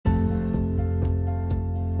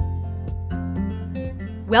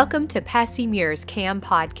Welcome to Passy Muir's CAM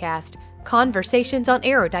podcast, Conversations on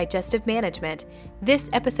Aerodigestive Management. This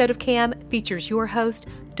episode of CAM features your host,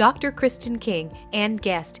 Dr. Kristen King, and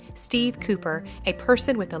guest, Steve Cooper, a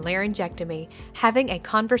person with a laryngectomy, having a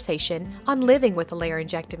conversation on living with a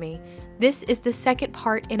laryngectomy. This is the second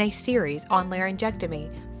part in a series on laryngectomy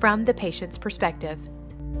from the patient's perspective.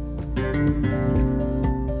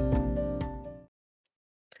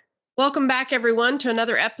 Welcome back, everyone, to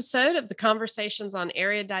another episode of the Conversations on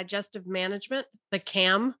Aerodigestive Management, the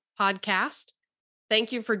CAM podcast.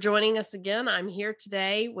 Thank you for joining us again. I'm here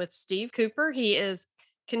today with Steve Cooper. He is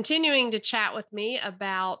continuing to chat with me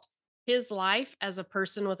about his life as a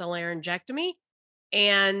person with a laryngectomy.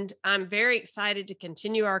 And I'm very excited to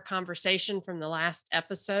continue our conversation from the last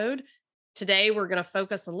episode. Today, we're going to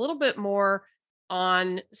focus a little bit more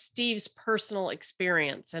on Steve's personal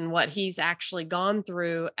experience and what he's actually gone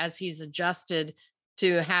through as he's adjusted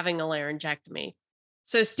to having a laryngectomy.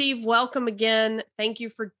 So, Steve, welcome again. Thank you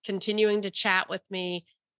for continuing to chat with me.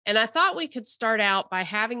 And I thought we could start out by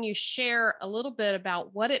having you share a little bit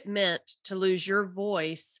about what it meant to lose your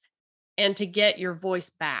voice and to get your voice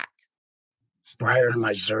back. Prior to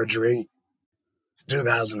my surgery,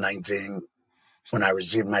 2019, when I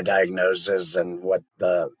received my diagnosis and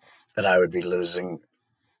that I would be losing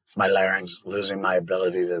my larynx, losing my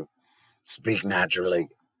ability to speak naturally,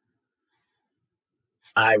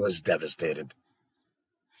 I was devastated.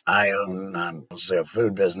 I own a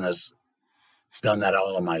food business. I've done that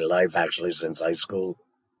all of my life, actually, since high school.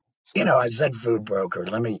 I said food broker.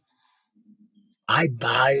 I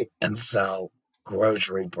buy and sell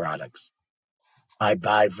grocery products. I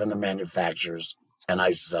buy from the manufacturers and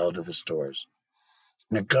I sell to the stores.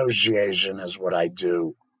 Negotiation is what I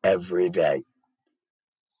do every day.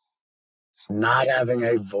 Not having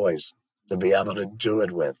a voice to be able to do it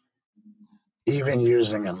with, even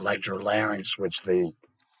using an electrolarynx,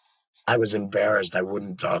 I was embarrassed. I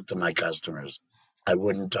wouldn't talk to my customers. I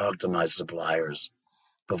wouldn't talk to my suppliers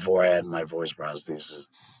before I had my voice prosthesis.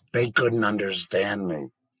 They couldn't understand me.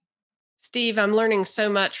 Steve, I'm learning so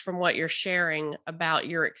much from what you're sharing about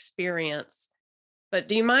your experience, but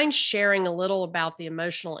do you mind sharing a little about the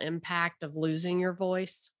emotional impact of losing your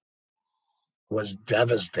voice? It was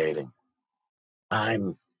devastating.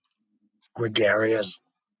 I'm gregarious,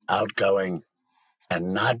 outgoing,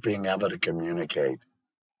 and not being able to communicate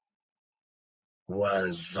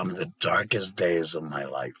was some of the darkest days of my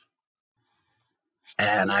life.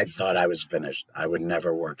 And I thought I was finished. I would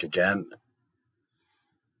never work again.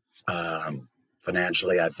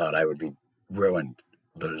 Financially, I thought I would be ruined,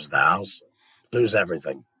 lose the house, lose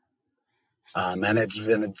everything.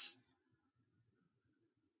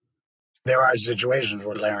 There are situations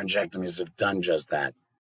where laryngectomies have done just that.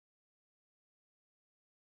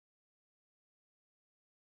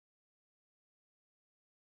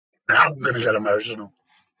 Now I'm going to get emotional.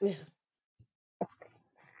 Yeah.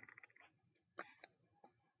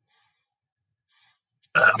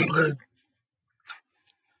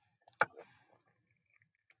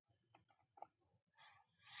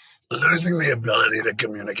 Losing the ability to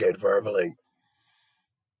communicate verbally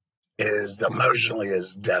is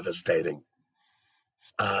devastating.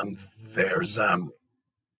 There's the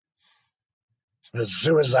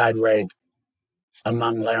suicide rate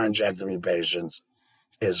among laryngectomy patients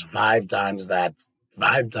is 5 times the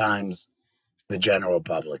general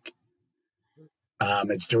public.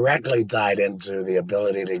 It's directly tied into the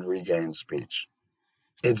ability to regain speech.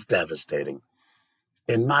 It's devastating.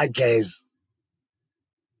 In my case,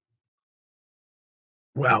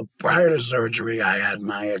 prior to surgery, I had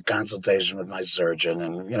my consultation with my surgeon,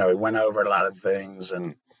 and we went over a lot of things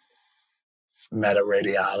and met a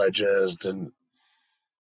radiologist, and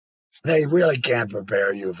they really can't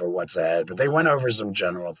prepare you for what's ahead, but they went over some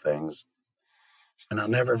general things. And I'll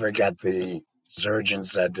never forget the surgeon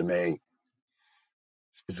said to me,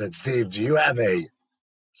 he said, "Steve, do you have a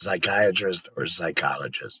psychiatrist or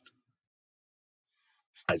psychologist?"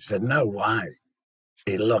 I said, "No, why?"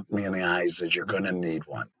 He looked me in the eye and said, "You're going to need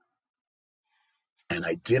one." And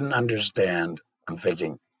I didn't understand. I'm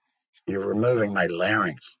thinking, you're removing my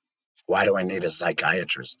larynx. Why do I need a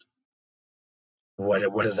psychiatrist?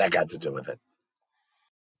 What has that got to do with it?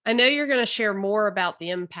 I know you're going to share more about the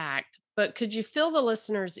impact, but could you fill the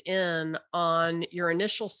listeners in on your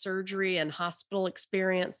initial surgery and hospital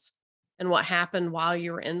experience and what happened while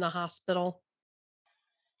you were in the hospital?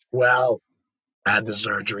 Well, I had the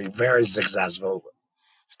surgery, very successful.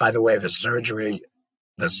 By the way, the surgery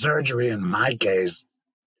in my case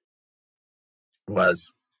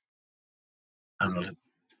was, the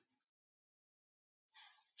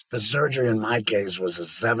surgery in my case was a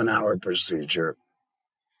 7-hour procedure.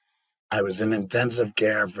 I was in intensive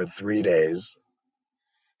care for 3 days.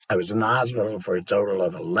 I was in the hospital for a total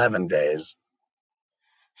of 11 days,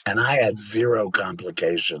 and I had 0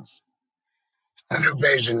 complications. A new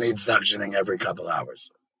patient needs suctioning every couple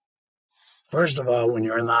hours. First of all, when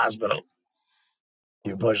you're in the hospital,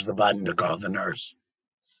 you push the button to call the nurse.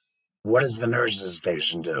 What does the nurse's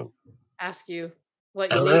station do? Ask you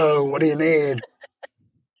what you Hello, what do you need?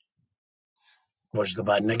 Push the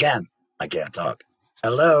button again. I can't talk.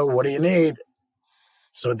 Hello, what do you need?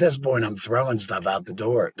 So at this point, I'm throwing stuff out the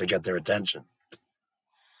door to get their attention.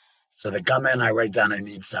 So they come in, I write down I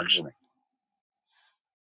need suctioning.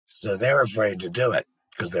 So they're afraid to do it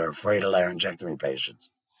because they're afraid of laryngectomy patients.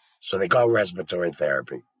 So they call respiratory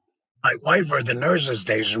therapy. My wife at the nurse's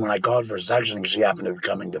station, when I called for suctioning, she happened to be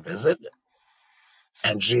coming to visit.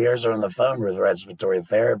 And she hears her on the phone with respiratory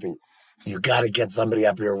therapy. You got to get somebody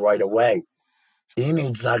up here right away. He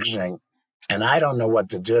needs suctioning, and I don't know what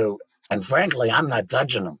to do. And frankly, I'm not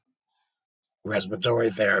touching him. Respiratory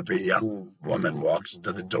therapy, young woman walks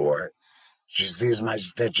into the door. She sees my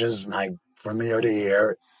stitches, from ear to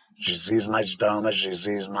ear. She sees my stoma. She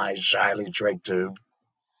sees my shyly trach tube.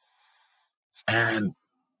 And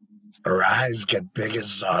her eyes get big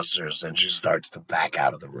as saucers, and she starts to back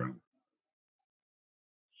out of the room.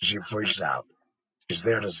 She freaks out. She's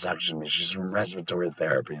there to suction me. She's from respiratory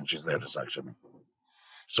therapy, and she's there to suction me.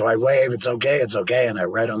 So I wave, it's okay. And I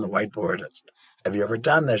write on the whiteboard, have you ever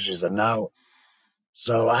done this? She said, no.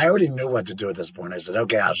 So I already knew what to do at this point. I said,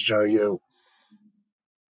 okay, I'll show you.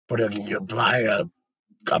 You apply a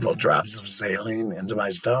couple drops of saline into my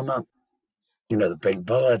stoma. The pink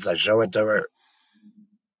bullets. I show it to her.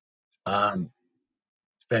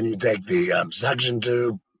 Then you take the suction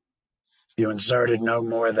tube. You insert it no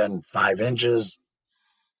more than 5 inches.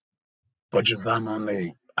 Put your thumb on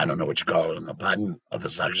the, I don't know what you call it, on the button of the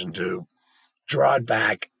suction tube. Draw it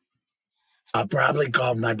back. I'll probably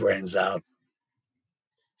cough my brains out.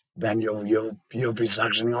 Then you'll be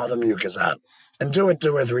suctioning all the mucus out. And do it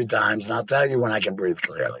 2 or 3 times, and I'll tell you when I can breathe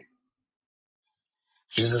clearly.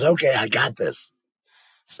 She says, okay, I got this.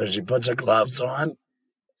 So she puts her gloves on,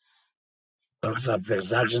 hooks up the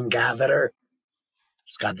suction catheter.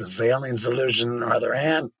 She's got the saline solution in her other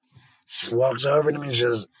hand. She walks over to me and she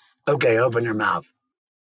says, okay, open your mouth.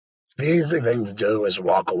 The easy thing to do is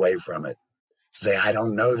walk away from it. Say, I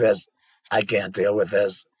don't know this. I can't deal with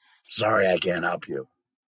this. Sorry, I can't help you.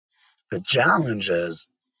 The challenge is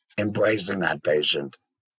embracing that patient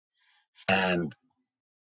and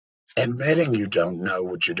admitting you don't know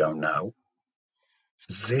what you don't know,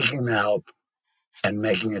 seeking help, and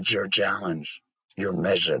making it your challenge, your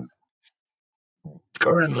mission.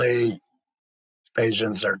 Currently,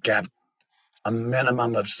 patients are kept a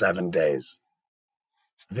minimum of 7 days.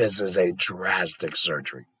 This is a drastic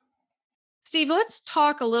surgery. Steve, let's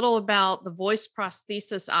talk a little about the voice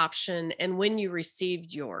prosthesis option and when you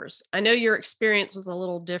received yours. I know your experience was a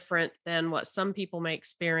little different than what some people may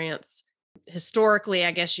experience. Historically,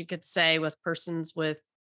 I guess you could say, with persons with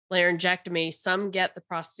laryngectomy, some get the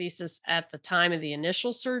prosthesis at the time of the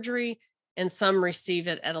initial surgery and some receive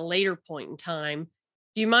it at a later point in time.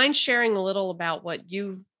 Do you mind sharing a little about what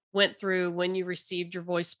you went through when you received your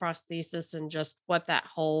voice prosthesis and just what that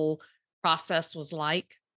whole process was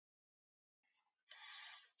like?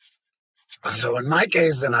 So in my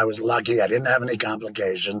case, and I was lucky, I didn't have any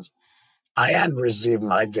complications. I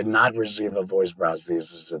did not receive a voice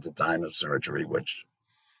prosthesis at the time of surgery, which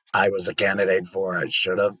I was a candidate for. I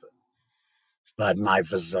should have. But my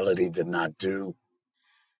facility did not do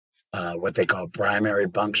what they call primary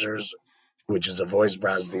punctures, which is a voice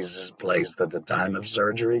prosthesis placed at the time of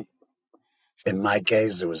surgery. In my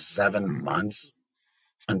case, it was 7 months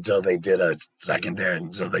until they did a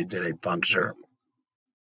puncture.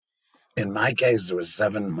 In my case, it was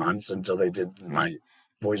 7 months until they did my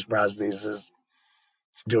voice prosthesis.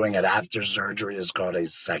 Doing it after surgery is called a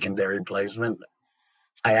secondary placement.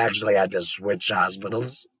 I actually had to switch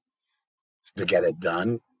hospitals to get it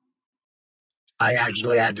done. I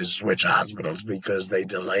actually had to switch hospitals because they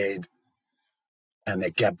delayed and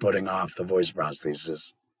they kept putting off the voice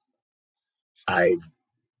prosthesis. I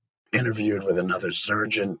interviewed with another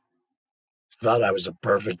surgeon, thought I was a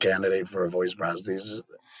perfect candidate for a voice prosthesis.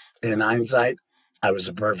 In hindsight, I was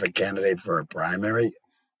a perfect candidate for a primary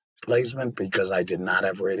placement because I did not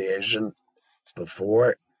have radiation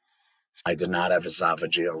before. I did not have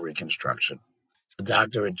esophageal reconstruction. A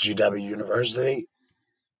doctor at GW University,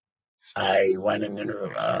 I went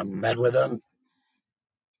and met with him.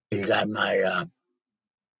 He got my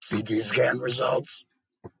CT scan results,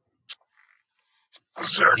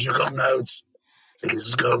 surgical notes. He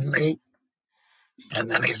scoped me,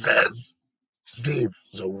 and then he says, Steve,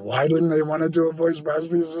 so why didn't they want to do a voice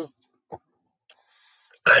prosthesis?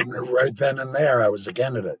 I knew right then and there I was a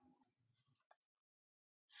candidate.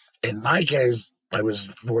 In my case, I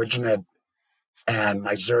was fortunate and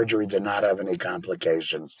my surgery did not have any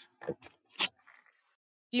complications.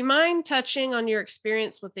 Do you mind touching on your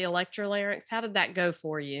experience with the electrolarynx? How did that go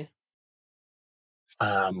for you?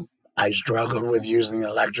 I struggled with using the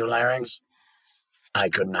electrolarynx. I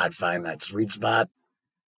could not find that sweet spot.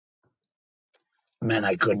 Meant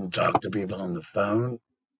I couldn't talk to people on the phone.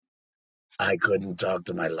 I couldn't talk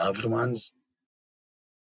to my loved ones.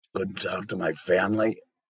 Couldn't talk to my family.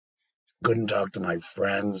 Couldn't talk to my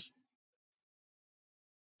friends.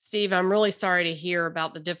 Steve, I'm really sorry to hear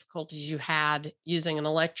about the difficulties you had using an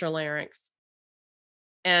electrolarynx.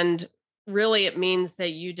 And really, it means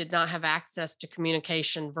that you did not have access to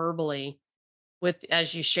communication verbally with,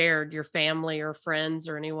 as you shared, your family or friends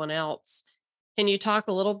or anyone else. Can you talk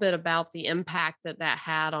a little bit about the impact that that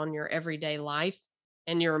had on your everyday life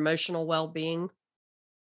and your emotional well-being?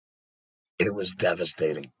 It was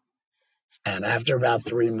devastating. And after about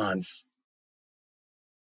 3 months,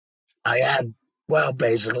 I had, well,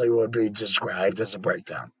 basically what would be described as a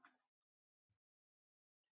breakdown.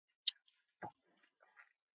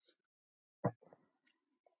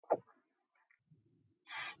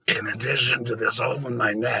 In addition to this hole in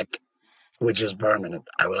my neck, which is permanent,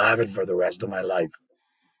 I will have it for the rest of my life.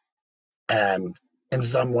 And in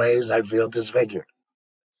some ways, I feel disfigured.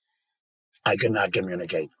 I could not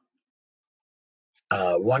communicate.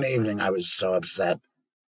 One evening, I was so upset,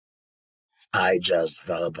 I just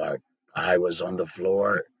fell apart. I was on the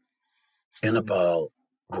floor in a ball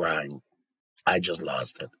crying. I just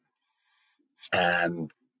lost it.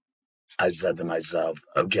 And I said to myself,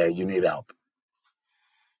 okay, you need help.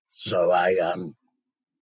 So I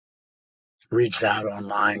reached out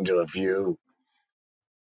online to a few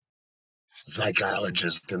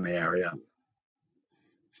psychologists in the area,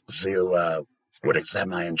 see who would accept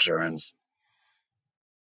my insurance.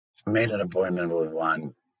 Made an appointment with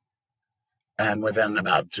one. And within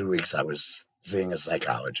about 2 weeks, I was seeing a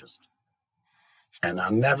psychologist. And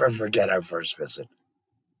I'll never forget our first visit.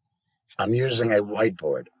 I'm using a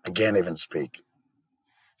whiteboard. I can't even speak.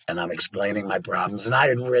 And I'm explaining my problems. And I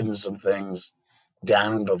had written some things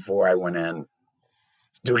down before I went in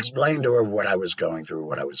to explain to her what I was going through,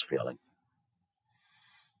 what I was feeling.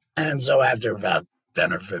 And so after about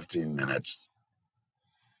 10 or 15 minutes,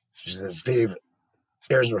 she said, Steve,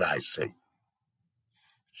 here's what I see.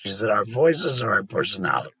 She said, our voices are our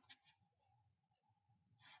personality.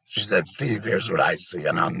 She said, Steve, here's what I see,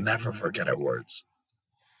 and I'll never forget her words.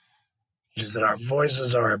 She said, our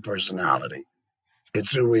voices are our personality.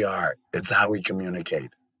 It's who we are. It's how we communicate.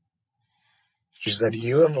 She said,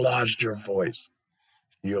 you have lost your voice.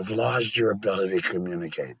 You have lost your ability to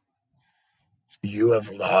communicate. You have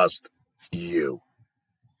lost you.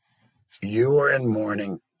 You are in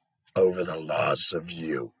mourning over the loss of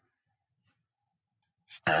you.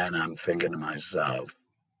 And I'm thinking to myself,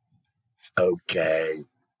 okay,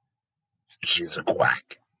 she's a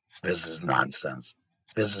quack. This is nonsense.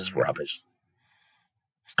 This is rubbish.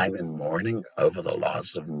 I'm in mourning over the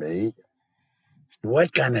loss of me.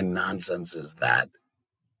 What kind of nonsense is that?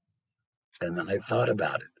 And then I thought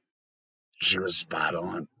about it. She was spot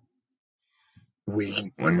on.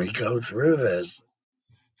 When we go through this,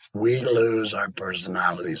 we lose our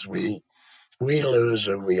personalities. We lose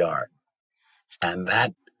who we are. And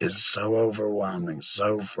that is so overwhelming,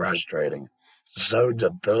 so frustrating, so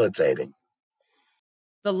debilitating.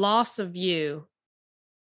 The loss of you.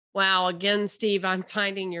 Wow. Again, Steve, I'm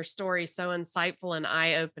finding your story so insightful and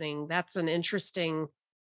eye-opening. That's an interesting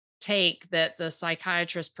take that the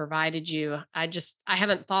psychiatrist provided you. I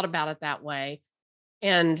haven't thought about it that way.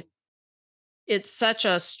 And it's such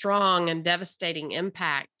a strong and devastating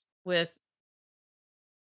impact with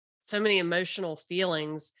so many emotional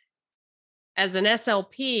feelings. As an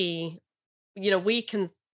SLP, we can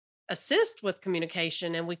assist with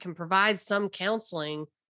communication and we can provide some counseling.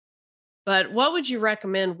 But what would you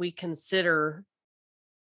recommend we consider?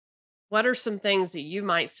 What are some things that you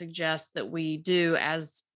might suggest that we do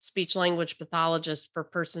as speech language pathologists for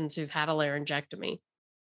persons who've had a laryngectomy?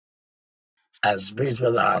 As speech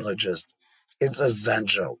pathologist, it's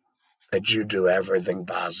essential that you do everything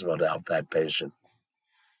possible to help that patient.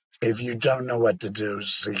 If you don't know what to do,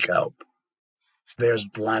 seek help. There's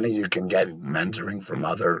plenty you can get mentoring from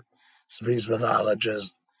other speech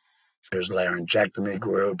pathologists. There's laryngectomy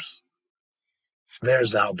groups.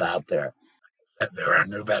 There's help out there. They're our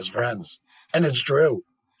new best friends. And it's true.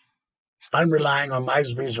 I'm relying on my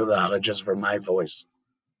speech pathologist for my voice.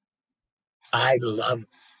 I love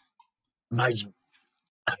my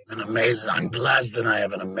I'm blessed, and I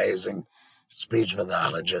have an amazing speech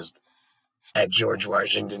pathologist at George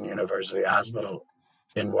Washington University Hospital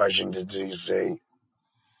in Washington, D.C.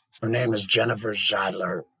 Her name is Jennifer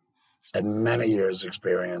Schadler. She's had many years'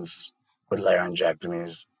 experience with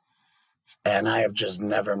laryngectomies, and I have just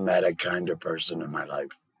never met a kinder person in my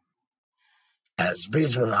life. As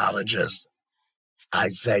speech pathologist, I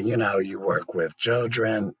say, you work with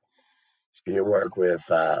children, you work with,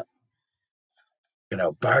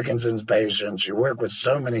 Parkinson's patients, you work with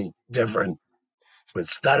so many different, with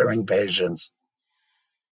stuttering patients.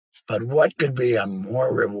 But what could be a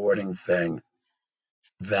more rewarding thing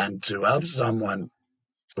than to help someone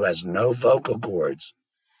who has no vocal cords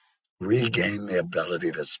regain the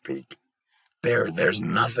ability to speak? There's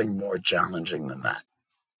nothing more challenging than that.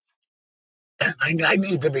 And I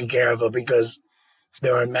need to be careful because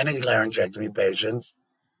there are many laryngectomy patients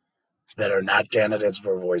that are not candidates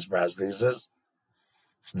for voice prosthesis.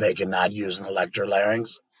 They cannot use an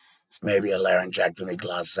electrolarynx, maybe a laryngectomy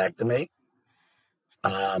glossectomy.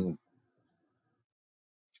 And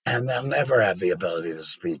they'll never have the ability to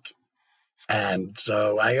speak. And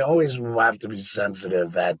so I always have to be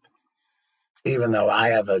sensitive that even though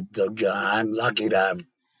I'm lucky to have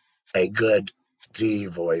a good T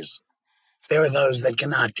voice, there are those that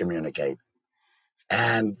cannot communicate.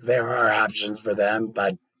 And there are options for them,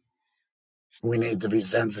 but we need to be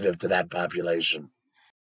sensitive to that population.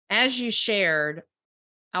 As you shared,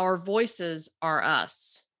 our voices are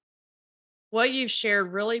us. What you've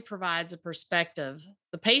shared really provides a perspective,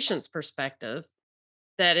 the patient's perspective,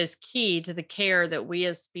 that is key to the care that we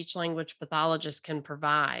as speech language pathologists can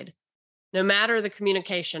provide. No matter the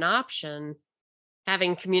communication option,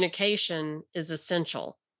 having communication is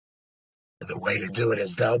essential. The way to do it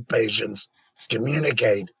is to help patients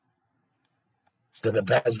communicate to the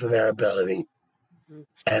best of their ability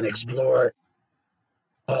and explore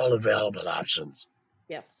all available options.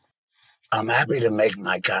 Yes. I'm happy to make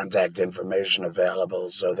my contact information available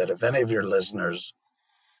so that if any of your listeners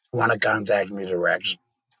want to contact me direct,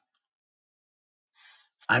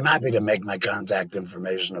 I'm happy to make my contact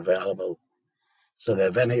information available so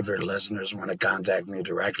that if any of your listeners want to contact me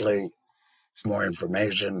directly, more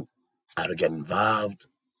information, how to get involved,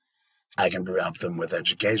 I can help them with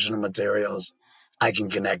educational materials. I can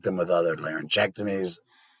connect them with other laryngectomies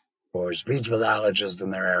or speech pathologists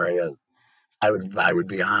in their area. I would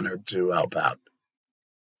be honored to help out.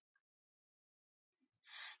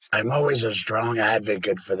 I'm always a strong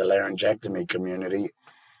advocate for the laryngectomy community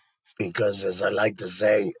because, as I like to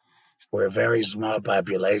say, we're a very small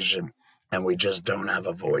population and we just don't have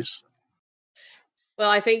a voice.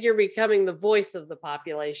 Well, I think you're becoming the voice of the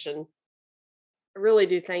population. I really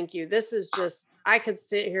do. Thank you. This is just, I could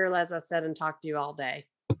sit here, as I said, and talk to you all day.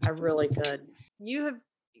 I really could.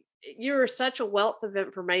 You're such a wealth of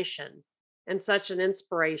information and such an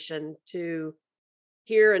inspiration to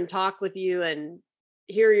hear and talk with you and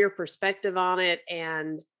hear your perspective on it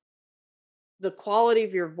and the quality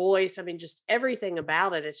of your voice. I mean, just everything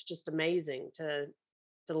about it. It's just amazing to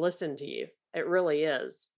listen to you. It really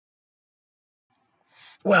is.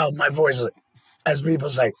 Well, my voice, as people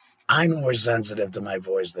say, I'm more sensitive to my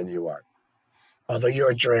voice than you are. Although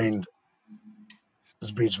you're a trained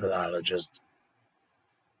speech pathologist,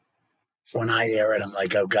 when I hear it, I'm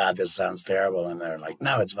like, oh God, this sounds terrible. And they're like,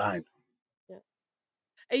 no, it's fine.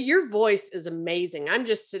 Yeah. Your voice is amazing. I'm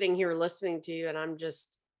just sitting here listening to you and I'm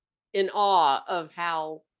just in awe of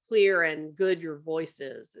how clear and good your voice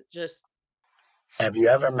is. It just. Have you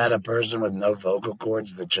ever met a person with no vocal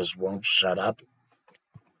cords that just won't shut up?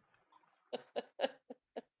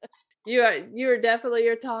 You are definitely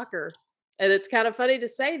a talker. And it's kind of funny to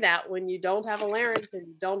say that when you don't have a larynx and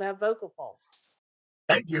you don't have vocal folds.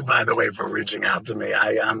 Thank you, by the way, for reaching out to me.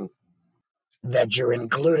 That you're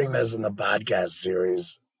including this in the podcast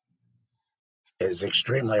series is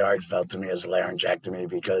extremely heartfelt to me as a laryngectomy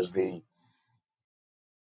because the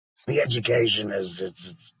education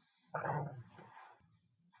is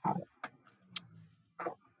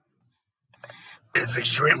it's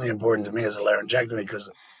extremely important to me as a laryngectomy because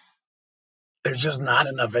there's just not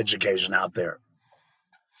enough education out there.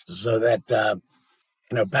 So that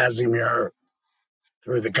passing your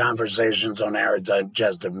through the conversations on air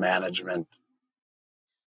digestive management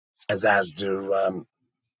has asked to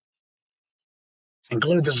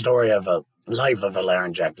include the story of a life of a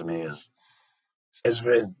laryngectomy is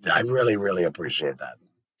I really, really appreciate that.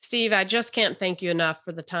 Steve, I just can't thank you enough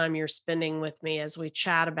for the time you're spending with me as we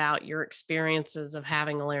chat about your experiences of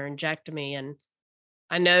having a laryngectomy. And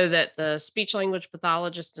I know that the speech language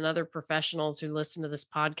pathologist and other professionals who listen to this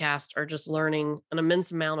podcast are just learning an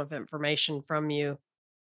immense amount of information from you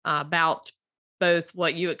about both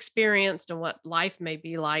what you experienced and what life may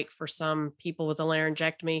be like for some people with a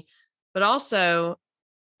laryngectomy, but also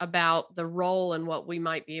about the role and what we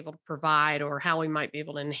might be able to provide or how we might be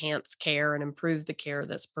able to enhance care and improve the care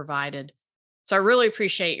that's provided. So I really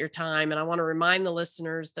appreciate your time. And I want to remind the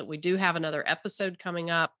listeners that we do have another episode coming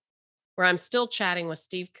up where I'm still chatting with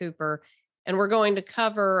Steve Cooper. And we're going to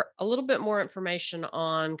cover a little bit more information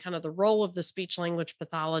on kind of the role of the speech language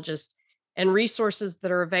pathologist and resources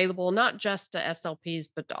that are available, not just to SLPs,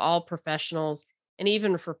 but to all professionals and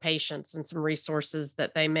even for patients, and some resources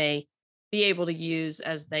that they may be able to use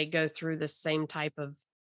as they go through this same type of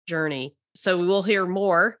journey. So we will hear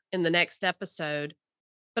more in the next episode.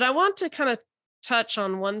 But I want to kind of touch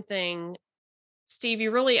on one thing. Steve,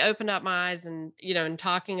 you really opened up my eyes and, in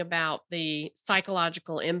talking about the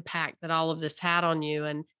psychological impact that all of this had on you.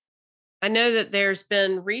 And I know that there's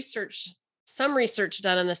been some research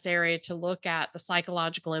done in this area to look at the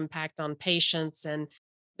psychological impact on patients. And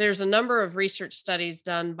there's a number of research studies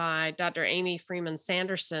done by Dr. Amy Freeman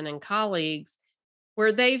Sanderson and colleagues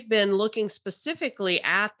where they've been looking specifically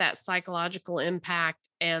at that psychological impact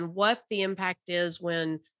and what the impact is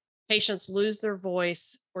when patients lose their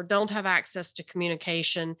voice or don't have access to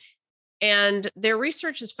communication. And their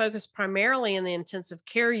research is focused primarily in the intensive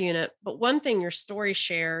care unit. But one thing your story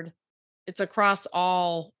shared, it's across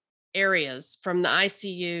all areas from the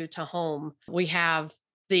ICU to home. We have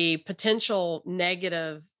the potential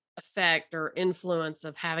negative effect or influence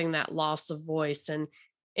of having that loss of voice. And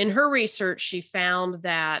in her research, she found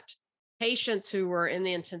that patients who were in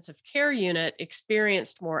the intensive care unit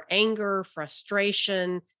experienced more anger,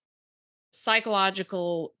 frustration,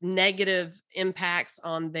 psychological negative impacts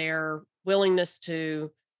on their willingness to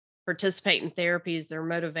participate in therapies, their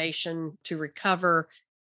motivation to recover.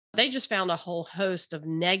 They just found a whole host of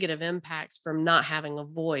negative impacts from not having a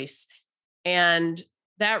voice. And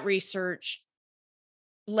that research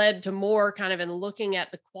led to more kind of in looking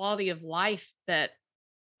at the quality of life that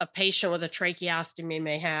a patient with a tracheostomy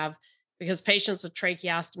may have, because patients with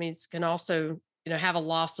tracheostomies can also, have a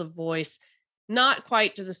loss of voice, not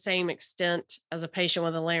quite to the same extent as a patient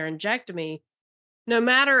with a laryngectomy. No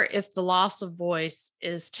matter if the loss of voice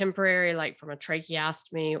is temporary, like from a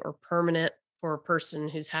tracheostomy, or permanent for a person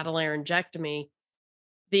who's had a laryngectomy,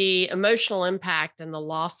 the emotional impact and the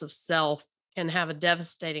loss of self can have a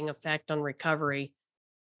devastating effect on recovery.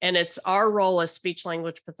 And it's our role as speech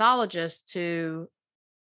language pathologists to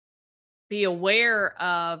be aware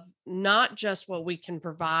of not just what we can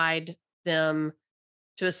provide them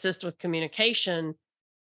to assist with communication,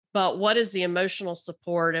 but what is the emotional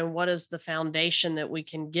support and what is the foundation that we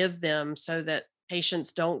can give them so that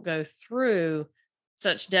patients don't go through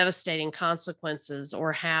such devastating consequences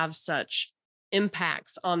or have such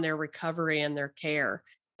impacts on their recovery and their care.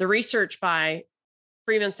 The research by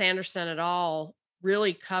Freeman Sanderson et al.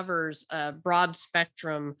 Really covers a broad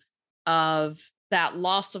spectrum of that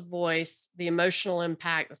loss of voice, the emotional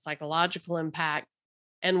impact, the psychological impact,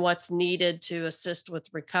 and what's needed to assist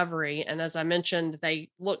with recovery. And as I mentioned,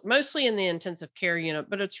 they look mostly in the intensive care unit,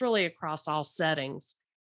 but it's really across all settings.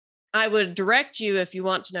 I would direct you, if you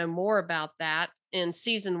want to know more about that, in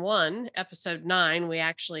season 1, episode 9, we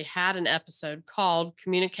actually had an episode called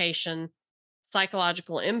Communication,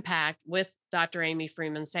 Psychological Impact with Dr. Amy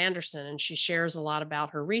Freeman Sanderson. And she shares a lot about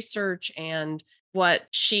her research and what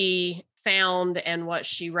she found and what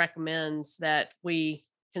she recommends that we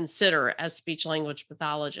consider as speech language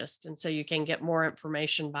pathologists. And so you can get more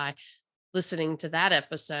information by listening to that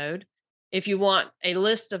episode. If you want a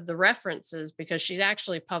list of the references, because she's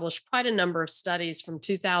actually published quite a number of studies from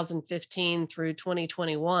 2015 through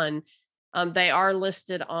 2021, they are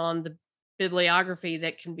listed on the bibliography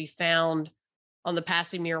that can be found on the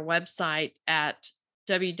PASIMIR website at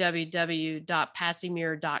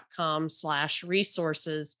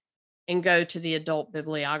www.pasimir.com/resources and go to the adult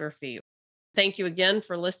bibliography. Thank you again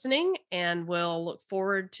for listening, and we'll look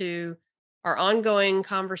forward to our ongoing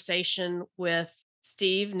conversation with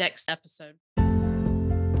Steve next episode.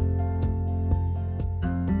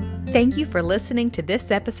 Thank you for listening to this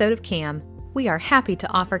episode of CAM. We are happy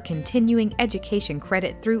to offer continuing education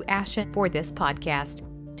credit through ASHA for this podcast.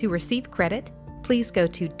 To receive credit, please go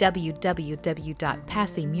to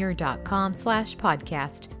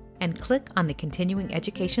www.pasimir.com/podcast and click on the continuing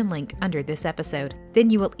education link under this episode. Then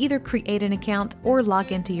you will either create an account or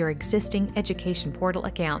log into your existing education portal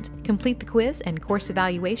account, complete the quiz and course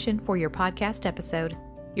evaluation for your podcast episode.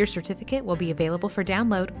 Your certificate will be available for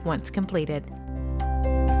download once completed.